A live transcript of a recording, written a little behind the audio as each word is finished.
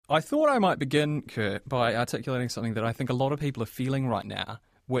I thought I might begin, Kurt, by articulating something that I think a lot of people are feeling right now,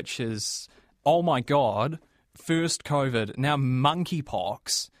 which is, oh my God, first COVID, now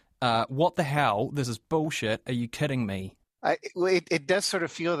monkeypox. What the hell? This is bullshit. Are you kidding me? It does sort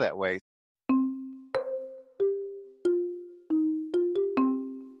of feel that way.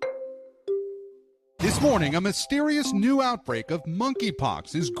 This morning, a mysterious new outbreak of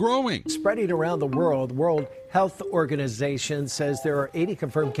monkeypox is growing. Spreading around the world, World Health Organization says there are 80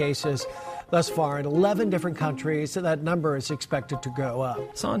 confirmed cases thus far in 11 different countries, so that number is expected to go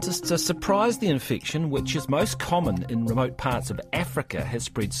up. Scientists are surprised the infection, which is most common in remote parts of Africa, has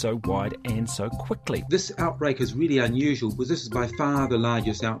spread so wide and so quickly. This outbreak is really unusual because this is by far the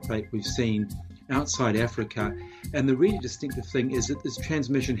largest outbreak we've seen outside Africa. And the really distinctive thing is that there's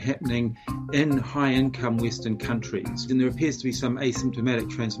transmission happening in high-income Western countries, and there appears to be some asymptomatic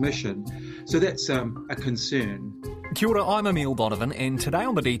transmission. So that's a concern. Kia ora, I'm Emile Donovan, and today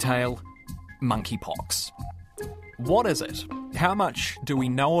on The Detail, monkeypox. What is it? How much do we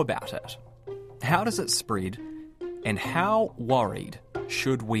know about it? How does it spread? And how worried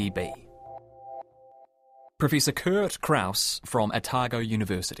should we be? Professor Kurt Krauss from Otago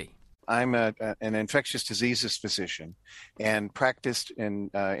University. I'm an infectious diseases physician and practiced in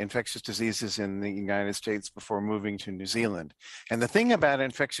infectious diseases in the United States before moving to New Zealand. And the thing about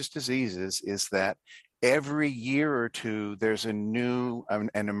infectious diseases is that every year or two, there's a new and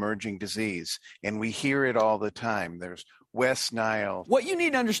emerging disease, and we hear it all the time. There's West Nile. What you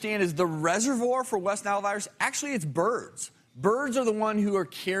need to understand is the reservoir for West Nile virus, actually it's birds. Birds are the one who are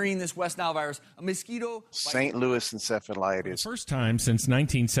carrying this West Nile virus. A mosquito. St. Louis encephalitis. For the first time since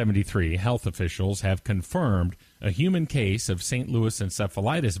 1973, health officials have confirmed a human case of St. Louis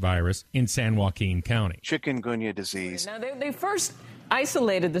encephalitis virus in San Joaquin County. Chikungunya disease. Now, they first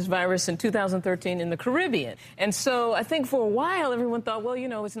isolated this virus in 2013 in the Caribbean. And so I think for a while, everyone thought, well,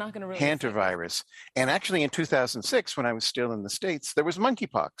 it's not going to really... Hantavirus. And actually in 2006, when I was still in the States, there was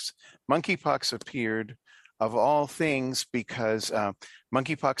monkeypox. Monkeypox appeared, of all things, because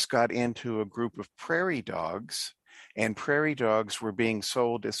monkeypox got into a group of prairie dogs, and prairie dogs were being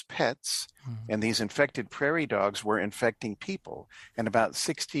sold as pets, and these infected prairie dogs were infecting people. And about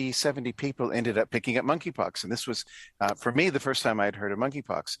 60, 70 people ended up picking up monkeypox. And this was, for me, the first time I'd heard of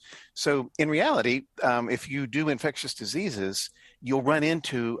monkeypox. So in reality, if you do infectious diseases, you'll run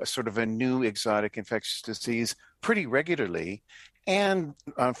into a sort of a new exotic infectious disease pretty regularly. And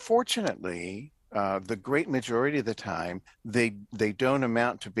unfortunately, the great majority of the time, they don't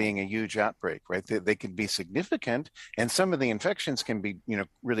amount to being a huge outbreak, right? They can be significant, and some of the infections can be,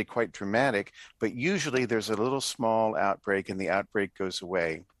 really quite dramatic, but usually there's a little small outbreak and the outbreak goes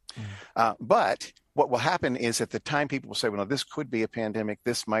away. But what will happen is at the time people will say, well, this could be a pandemic,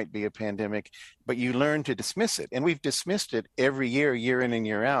 this might be a pandemic, but you learn to dismiss it. And we've dismissed it every year, year in and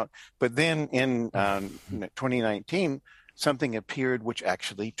year out. But then in 2019, something appeared which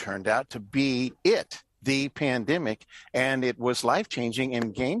actually turned out to be the pandemic, and it was life-changing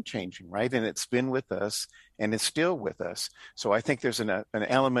and game-changing, right? And it's been with us, and it's still with us. So I think there's an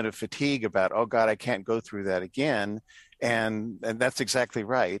element of fatigue about, oh God, I can't go through that again, and that's exactly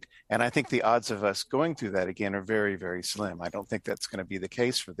right. And I think the odds of us going through that again are very, very slim. I don't think that's going to be the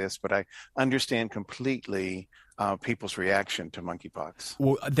case for this, but I understand completely people's reaction to monkeypox.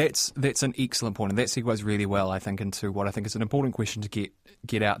 Well, that's an excellent point, and that segues really well, I think, into what I think is an important question to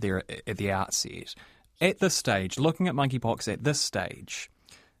get out there at the outset. At this stage, looking at monkeypox at this stage,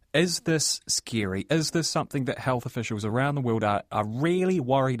 is this scary? Is this something that health officials around the world are really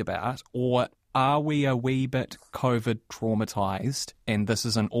worried about, or are we a wee bit COVID traumatized, and this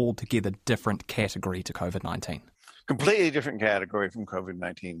is an altogether different category to COVID-19? Completely different category from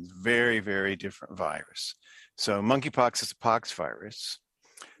COVID-19. Very, very different virus. So monkeypox is a pox virus.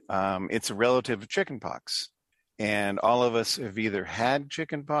 It's a relative of chickenpox. And all of us have either had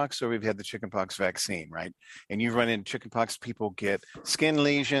chickenpox or we've had the chickenpox vaccine, right? And you run into chickenpox, people get skin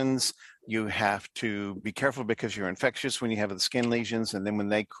lesions. You have to be careful because you're infectious when you have the skin lesions, and then when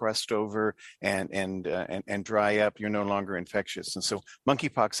they crust over and dry up, you're no longer infectious. And so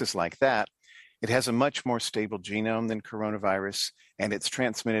monkeypox is like that. It has a much more stable genome than coronavirus, and it's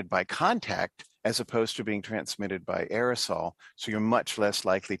transmitted by contact as opposed to being transmitted by aerosol. So you're much less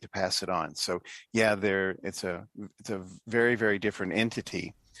likely to pass it on. So yeah, it's a very, very different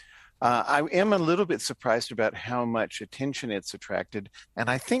entity. I am a little bit surprised about how much attention it's attracted. And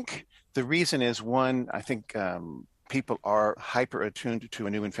I think the reason is, one, I think people are hyper attuned to a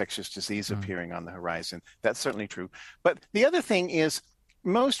new infectious disease appearing on the horizon. That's certainly true. But the other thing is,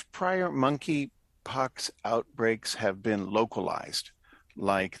 most prior monkeypox outbreaks have been localized.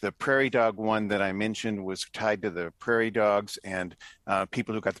 like the prairie dog one that I mentioned was tied to the prairie dogs, and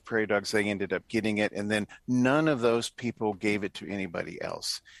people who got the prairie dogs, they ended up getting it. And then none of those people gave it to anybody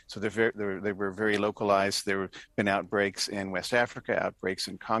else. So they were very localized. There have been outbreaks in West Africa, outbreaks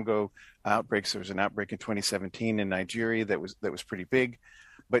in Congo, outbreaks. There was an outbreak in 2017 in Nigeria that was pretty big.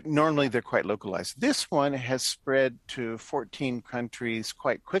 But normally they're quite localized. This one has spread to 14 countries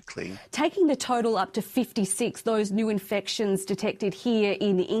quite quickly. Taking the total up to 56, those new infections detected here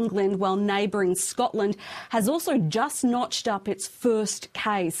in England, while neighbouring Scotland has also just notched up its first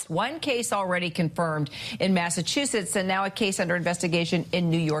case. One case already confirmed in Massachusetts and now a case under investigation in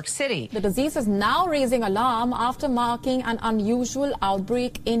New York City. The disease is now raising alarm after marking an unusual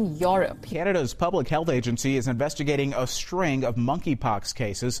outbreak in Europe. Canada's public health agency is investigating a string of monkeypox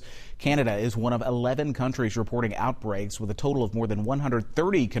cases. Canada is one of 11 countries reporting outbreaks, with a total of more than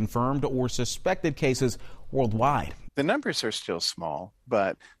 130 confirmed or suspected cases worldwide. The numbers are still small,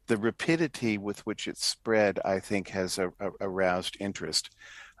 but the rapidity with which it's spread, I think, has aroused interest.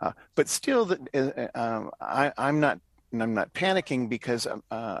 But still, I'm not panicking, because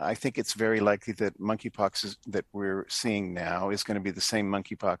I think it's very likely that monkeypox that we're seeing now is going to be the same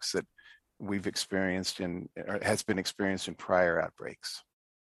monkeypox that we've experienced or has been experienced in prior outbreaks.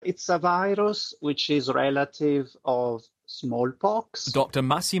 It's a virus which is relative of smallpox. Dr.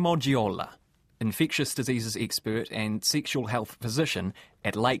 Massimo Giola, infectious diseases expert and sexual health physician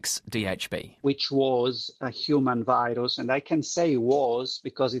at Lakes DHB. Which was a human virus, and I can say was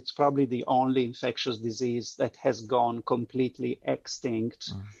because it's probably the only infectious disease that has gone completely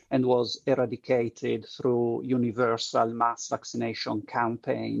extinct and was eradicated through universal mass vaccination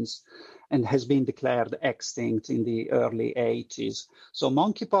campaigns, and has been declared extinct in the early 80s. So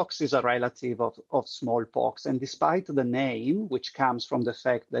monkeypox is a relative of smallpox. And despite the name, which comes from the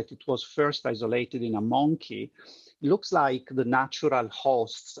fact that it was first isolated in a monkey, it looks like the natural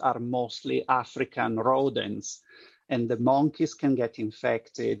hosts are mostly African rodents. And the monkeys can get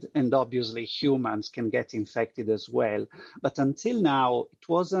infected, and obviously humans can get infected as well. But until now, it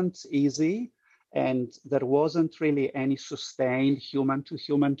wasn't easy, and there wasn't really any sustained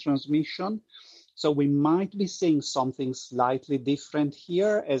human-to-human transmission. So we might be seeing something slightly different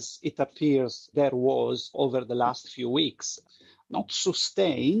here, as it appears there was over the last few weeks. Not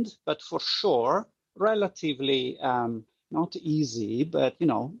sustained, but for sure, relatively not easy, but,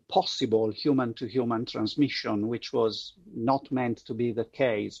 possible human-to-human transmission, which was not meant to be the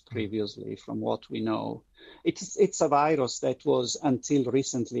case previously, from what we know. It's a virus that was until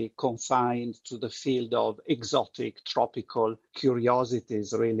recently confined to the field of exotic tropical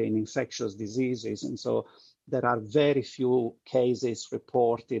curiosities, really, in infectious diseases. And so there are very few cases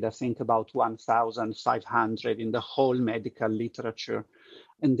reported, I think about 1,500 in the whole medical literature.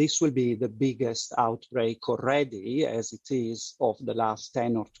 And this will be the biggest outbreak already, as it is, of the last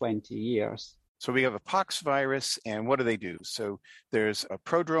 10 or 20 years. So we have a pox virus, and what do? So there's a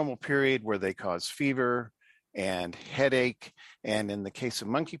prodromal period where they cause fever and headache. And in the case of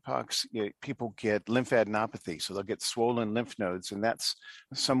monkeypox, people get lymphadenopathy. So they'll get swollen lymph nodes, and that's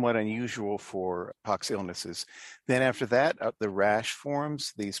somewhat unusual for pox illnesses. Then after that, the rash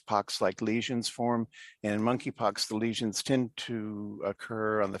forms, these pox-like lesions form. And in monkeypox, the lesions tend to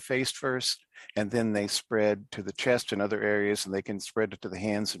occur on the face first, and then they spread to the chest and other areas, and they can spread it to the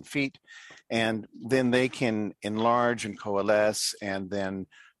hands and feet. And then they can enlarge and coalesce, and then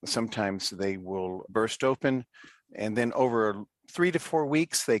sometimes they will burst open, and then over 3 to 4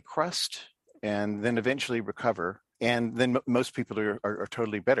 weeks they crust and then eventually recover. And then most people are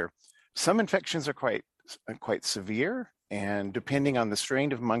totally better. Some infections are quite severe, and depending on the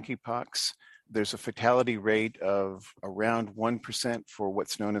strain of monkeypox, there's a fatality rate of around 1% for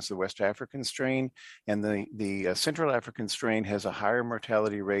what's known as the West African strain, and the Central African strain has a higher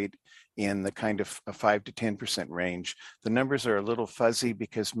mortality rate in the kind of a 5 to 10% range. The numbers are a little fuzzy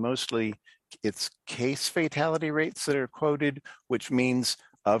because mostly it's case fatality rates that are quoted, which means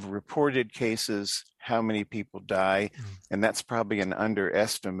of reported cases, how many people die, and that's probably an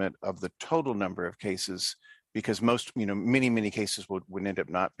underestimate of the total number of cases, because many cases would end up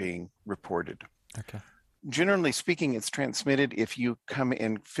not being reported. Okay. Generally speaking, it's transmitted if you come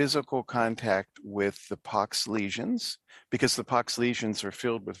in physical contact with the pox lesions, because the pox lesions are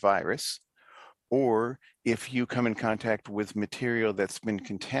filled with virus, or if you come in contact with material that's been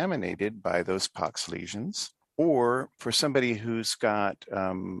contaminated by those pox lesions, or for somebody who's got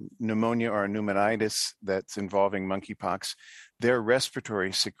pneumonia or pneumonitis that's involving monkeypox, their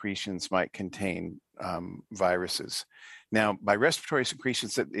respiratory secretions might contain viruses. Now, by respiratory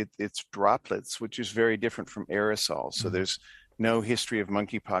secretions, it's droplets, which is very different from aerosols. So there's no history of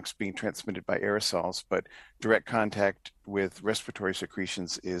monkeypox being transmitted by aerosols, but direct contact with respiratory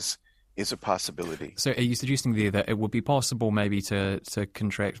secretions is a possibility. So are you suggesting there that it would be possible maybe to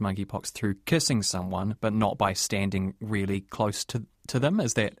contract monkeypox through kissing someone, but not by standing really close to them?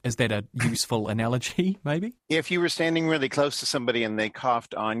 Is that a useful analogy, maybe? If you were standing really close to somebody and they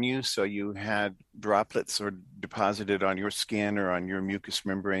coughed on you, so you had droplets or deposited on your skin or on your mucous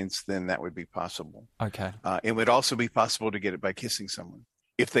membranes, then that would be possible. Okay. It would also be possible to get it by kissing someone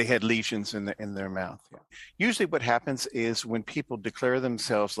if they had lesions in their mouth. Yeah. Usually what happens is when people declare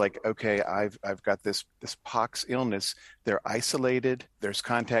themselves like, okay, I've got this pox illness, they're isolated. There's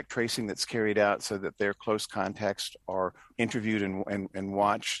contact tracing that's carried out so that their close contacts are interviewed and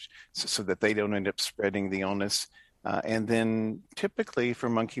watched so that they don't end up spreading the illness. And then typically for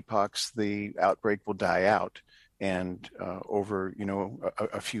monkeypox, the outbreak will die out and over,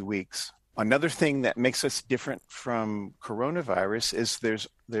 a few weeks. Another thing that makes us different from coronavirus is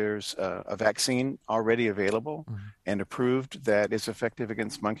there's a vaccine already available and approved that is effective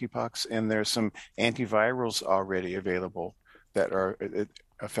against monkeypox, and there's some antivirals already available that are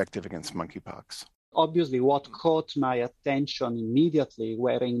effective against monkeypox. Obviously, what caught my attention immediately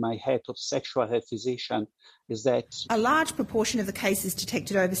wearing my hat of sexual health physician is that a large proportion of the cases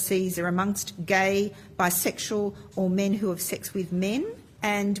detected overseas are amongst gay, bisexual, or men who have sex with men.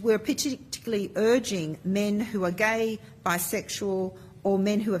 And we're particularly urging men who are gay, bisexual, or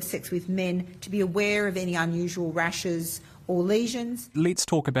men who have sex with men to be aware of any unusual rashes or lesions. Let's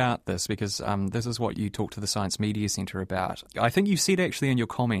talk about this because this is what you talked to the Science Media Centre about. I think you said actually in your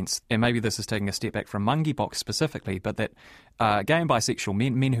comments, and maybe this is taking a step back from monkeypox specifically, but that gay and bisexual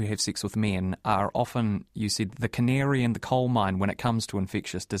men who have sex with men are often, you said, the canary in the coal mine when it comes to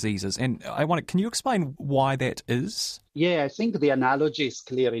infectious diseases. And can you explain why that is? Yeah, I think the analogy is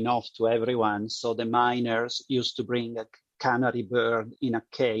clear enough to everyone. So the miners used to bring a canary bird in a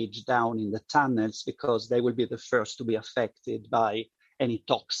cage down in the tunnels because they will be the first to be affected by any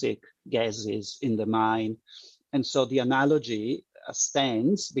toxic gases in the mine. And so the analogy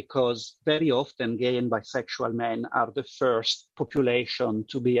stands because very often gay and bisexual men are the first population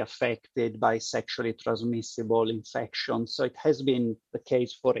to be affected by sexually transmissible infections. So it has been the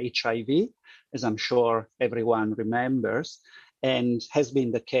case for HIV, as I'm sure everyone remembers, and has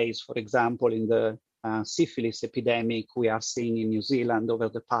been the case, for example, in the syphilis epidemic we are seeing in New Zealand over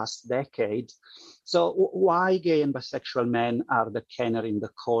the past decade. So why gay and bisexual men are the canary in the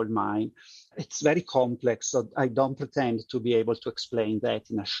coal mine? It's very complex, so I don't pretend to be able to explain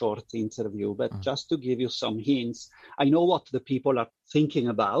that in a short interview, but just to give you some hints, I know what the people are thinking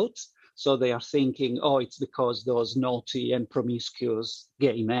about. So they are thinking, it's because those naughty and promiscuous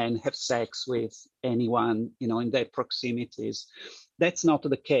gay men have sex with anyone, in their proximities. That's not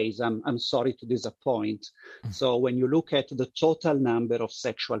the case. I'm sorry to disappoint. So when you look at the total number of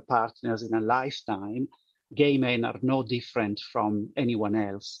sexual partners in a lifetime, gay men are no different from anyone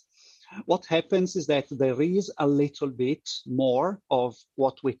else. What happens is that there is a little bit more of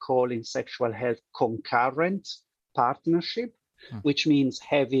what we call in sexual health concurrent partnership, which means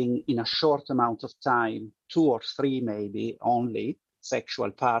having in a short amount of time, 2 or 3 maybe only,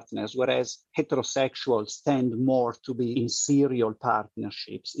 sexual partners, whereas heterosexuals tend more to be in serial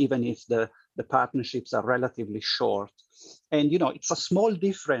partnerships, even if the partnerships are relatively short. And, it's a small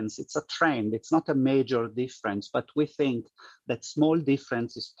difference. It's a trend. It's not a major difference, but we think that small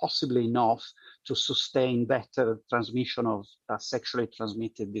difference is possibly enough to sustain better transmission of sexually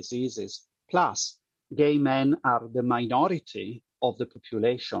transmitted diseases. Plus, gay men are the minority of the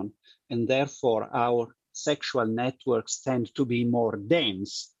population, and therefore our sexual networks tend to be more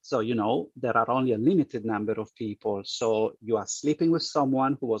dense. So, there are only a limited number of people. So you are sleeping with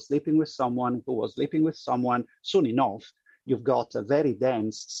someone who was sleeping with someone who was sleeping with someone. Soon enough, you've got a very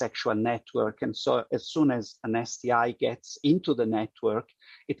dense sexual network. And so as soon as an STI gets into the network,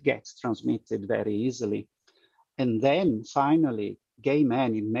 it gets transmitted very easily. And then finally, gay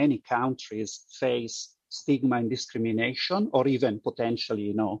men in many countries face stigma and discrimination, or even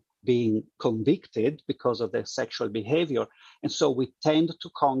potentially, being convicted because of their sexual behavior. And so we tend to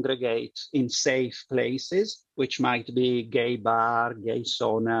congregate in safe places, which might be gay bar, gay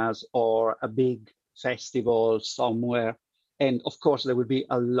saunas, or a big festival somewhere. And of course, there will be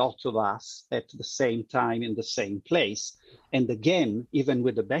a lot of us at the same time in the same place. And again, even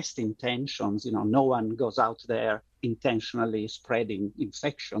with the best intentions, no one goes out there intentionally spreading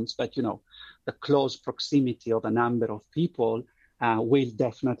infections, but, the close proximity of a number of people will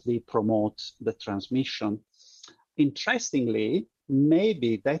definitely promote the transmission. Interestingly,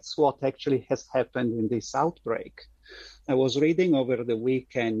 maybe that's what actually has happened in this outbreak. I was reading over the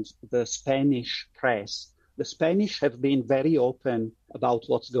weekend the Spanish press The Spanish have been very open about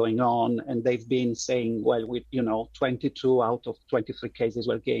what's going on, and they've been saying, well, 22 out of 23 cases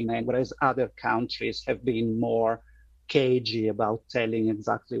were gay men, whereas other countries have been more cagey about telling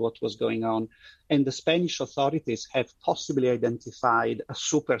exactly what was going on. And the Spanish authorities have possibly identified a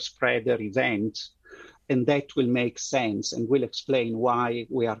super spreader event, and that will make sense and will explain why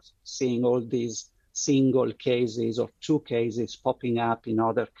we are seeing all these single cases or 2 cases popping up in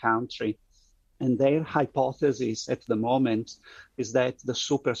other countries. And their hypothesis at the moment is that the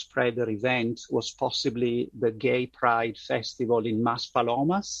super spreader event was possibly the Gay Pride Festival in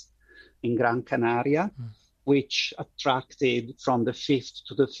Maspalomas in Gran Canaria, which attracted from the 5th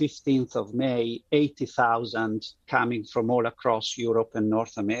to the 15th of May, 80,000 coming from all across Europe and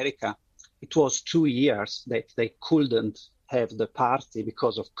North America. It was 2 years that they couldn't have the party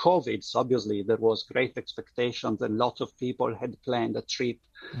because of COVID. So obviously there was great expectations and lots of people had planned a trip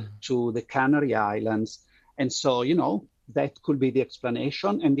to the Canary Islands. And so, that could be the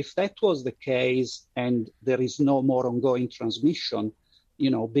explanation. And if that was the case and there is no more ongoing transmission,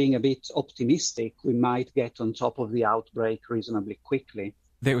 being a bit optimistic, we might get on top of the outbreak reasonably quickly.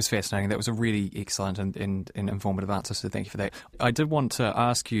 That was fascinating. That was a really excellent and informative answer, so thank you for that. I did want to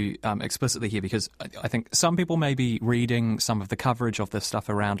ask you explicitly here, because I think some people may be reading some of the coverage of this stuff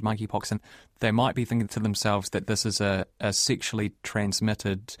around monkeypox, and they might be thinking to themselves that this is a sexually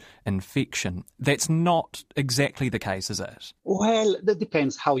transmitted infection. That's not exactly the case, is it? Well, that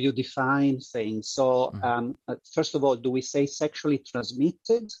depends how you define things. So, first of all, do we say sexually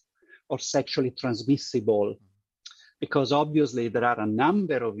transmitted or sexually transmissible? Because obviously there are a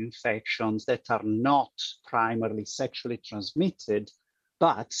number of infections that are not primarily sexually transmitted,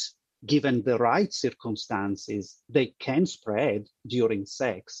 but given the right circumstances, they can spread during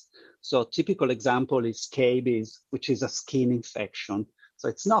sex. So a typical example is scabies, which is a skin infection. So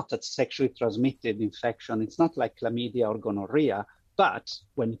it's not a sexually transmitted infection. It's not like chlamydia or gonorrhea, but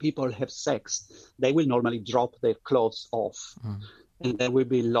when people have sex, they will normally drop their clothes off. And there will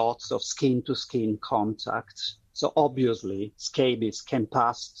be lots of skin-to-skin contact. So obviously, scabies can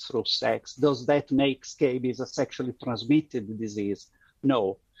pass through sex. Does that make scabies a sexually transmitted disease?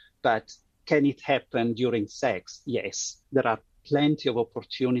 No. But can it happen during sex? Yes. There are plenty of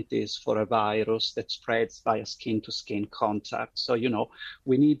opportunities for a virus that spreads via skin-to-skin contact. So,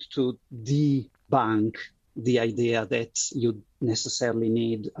 we need to debunk the idea that you necessarily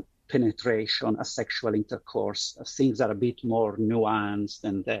need a penetration, a sexual intercourse. Things are a bit more nuanced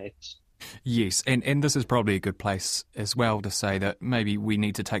than that. Yes, and this is probably a good place as well to say that maybe we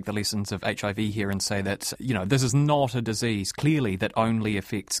need to take the lessons of HIV here and say that, this is not a disease, clearly, that only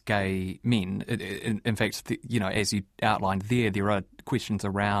affects gay men. In fact, as you outlined there are questions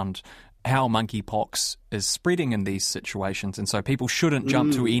around how monkeypox is spreading in these situations, and so people shouldn't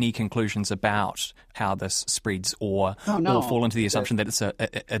jump to any conclusions about how this spreads or fall into the assumption that it's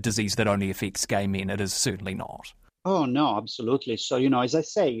a disease that only affects gay men. It is certainly not. Oh, no, absolutely. So, as I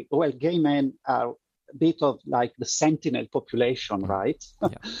say, gay men are a bit of like the sentinel population, right?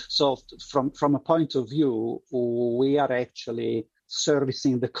 Yeah. So from a point of view, we are actually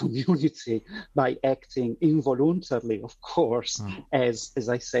servicing the community by acting involuntarily, of course, as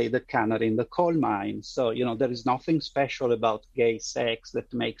I say, the canary in the coal mine. So, there is nothing special about gay sex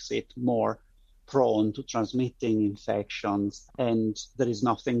that makes it more prone to transmitting infections, and there is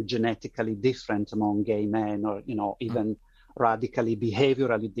nothing genetically different among gay men or, even radically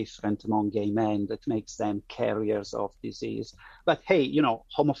behaviorally different among gay men that makes them carriers of disease. But hey,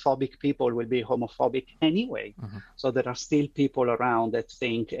 homophobic people will be homophobic anyway. So there are still people around that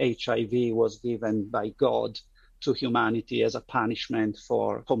think HIV was given by God to humanity as a punishment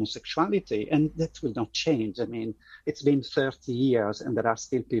for homosexuality, and that will not change. I mean, it's been 30 years and there are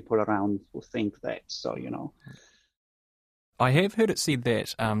still people around who think that, so, I have heard it said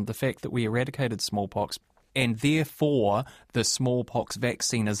that the fact that we eradicated smallpox and therefore the smallpox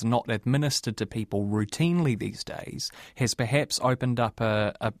vaccine is not administered to people routinely these days has perhaps opened up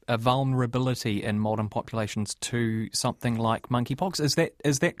a vulnerability in modern populations to something like monkeypox.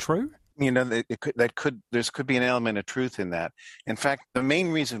 Is that true? There could be an element of truth in that. In fact, the main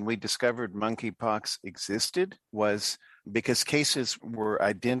reason we discovered monkeypox existed was because cases were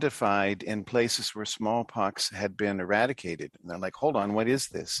identified in places where smallpox had been eradicated. And they're like, hold on, what is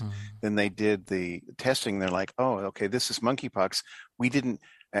this? Then they did the testing. They're like, oh, okay, this is monkeypox. We didn't,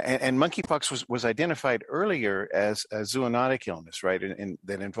 and monkeypox was identified earlier as a zoonotic illness, right? And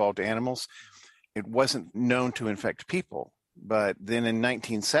that involved animals. It wasn't known to infect people. But then in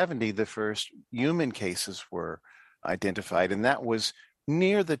 1970, the first human cases were identified, and that was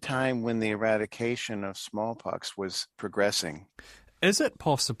near the time when the eradication of smallpox was progressing. Is it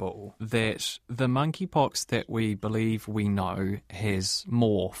possible that the monkeypox that we believe we know has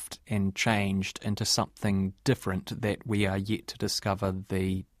morphed and changed into something different that we are yet to discover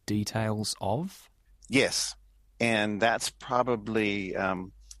the details of? Yes, and that's probably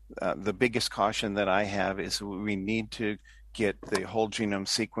the biggest caution that I have is we need to get the whole genome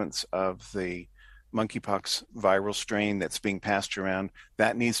sequence of the monkeypox viral strain that's being passed around.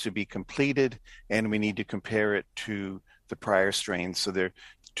 That needs to be completed, and we need to compare it to the prior strains. So there are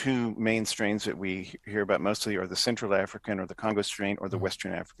two main strains that we hear about mostly are the Central African or the Congo strain or the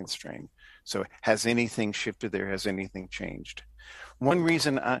Western African strain. So has anything shifted there? Has anything changed? One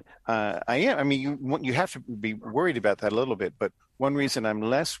reason you have to be worried about that a little bit, but one reason I'm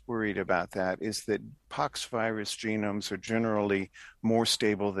less worried about that is that pox virus genomes are generally more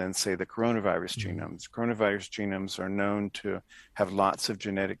stable than, say, the coronavirus genomes. Coronavirus genomes are known to have lots of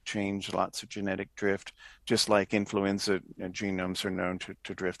genetic change, lots of genetic drift, just like influenza genomes are known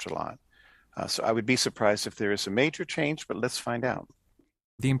to drift a lot. So I would be surprised if there is a major change, but let's find out.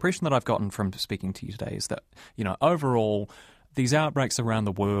 The impression that I've gotten from speaking to you today is that, overall, these outbreaks around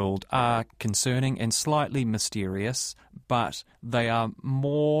the world are concerning and slightly mysterious, but they are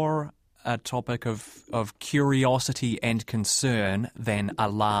more a topic of curiosity and concern than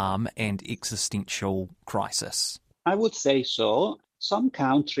alarm and existential crisis. I would say so. Some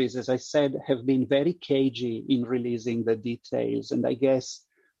countries, as I said, have been very cagey in releasing the details, and I guess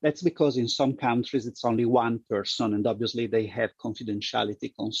that's because in some countries it's only one person, and obviously they have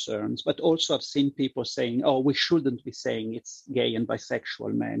confidentiality concerns. But also I've seen people saying, we shouldn't be saying it's gay and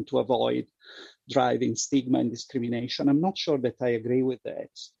bisexual men to avoid driving stigma and discrimination. I'm not sure that I agree with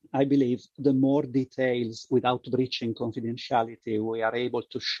that. I believe the more details without breaching confidentiality we are able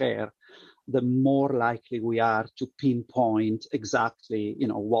to share, the more likely we are to pinpoint exactly,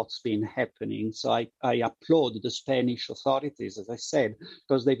 what's been happening. So I applaud the Spanish authorities, as I said,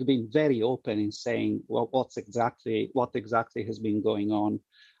 because they've been very open in saying, what exactly has been going on.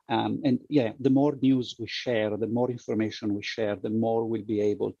 The more news we share, the more information we share, the more we'll be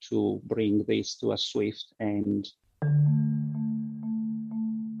able to bring this to a swift end.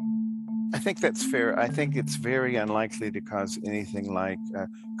 I think that's fair. I think it's very unlikely to cause anything like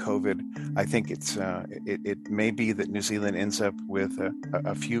COVID. I think it may be that New Zealand ends up with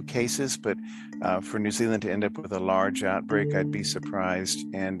a few cases, but for New Zealand to end up with a large outbreak, I'd be surprised,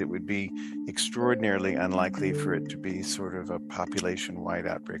 and it would be extraordinarily unlikely for it to be sort of a population-wide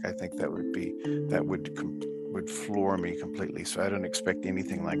outbreak. I think that would floor me completely. So I don't expect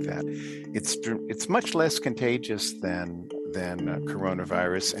anything like that. It's much less contagious than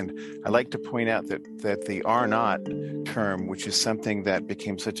coronavirus, and I like to point out that the R0 term, which is something that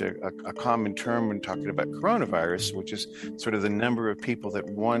became such a common term when talking about coronavirus, which is sort of the number of people that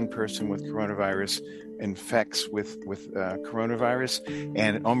one person with coronavirus infects with coronavirus.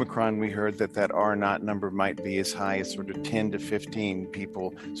 And Omicron, we heard that R0 number might be as high as sort of 10 to 15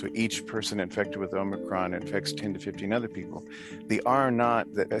 people. So each person infected with Omicron infects 10 to 15 other people. The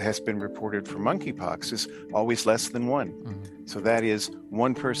R0 that has been reported for monkeypox is always less than 1. Mm-hmm. So that is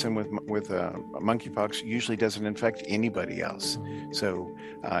one person with monkeypox usually doesn't infect anybody else. So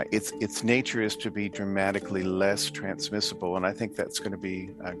its nature is to be dramatically less transmissible, and I think that's going to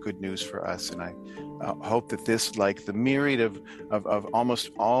be good news for us. And I hope that this, like the myriad of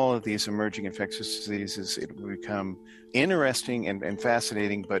almost all of these emerging infectious diseases, it will become interesting and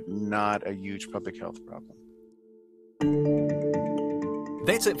fascinating, but not a huge public health problem.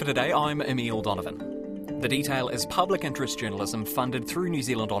 That's it for today. I'm Emile Donovan. The Detail is public interest journalism funded through New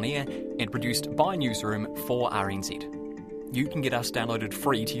Zealand On Air and produced by Newsroom for RNZ. You can get us downloaded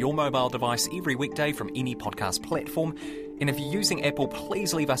free to your mobile device every weekday from any podcast platform. And if you're using Apple,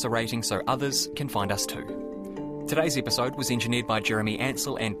 please leave us a rating so others can find us too. Today's episode was engineered by Jeremy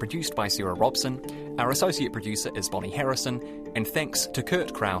Ansell and produced by Sarah Robson. Our associate producer is Bonnie Harrison. And thanks to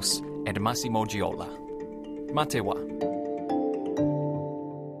Kurt Krause and Massimo Giola. Mā te wā.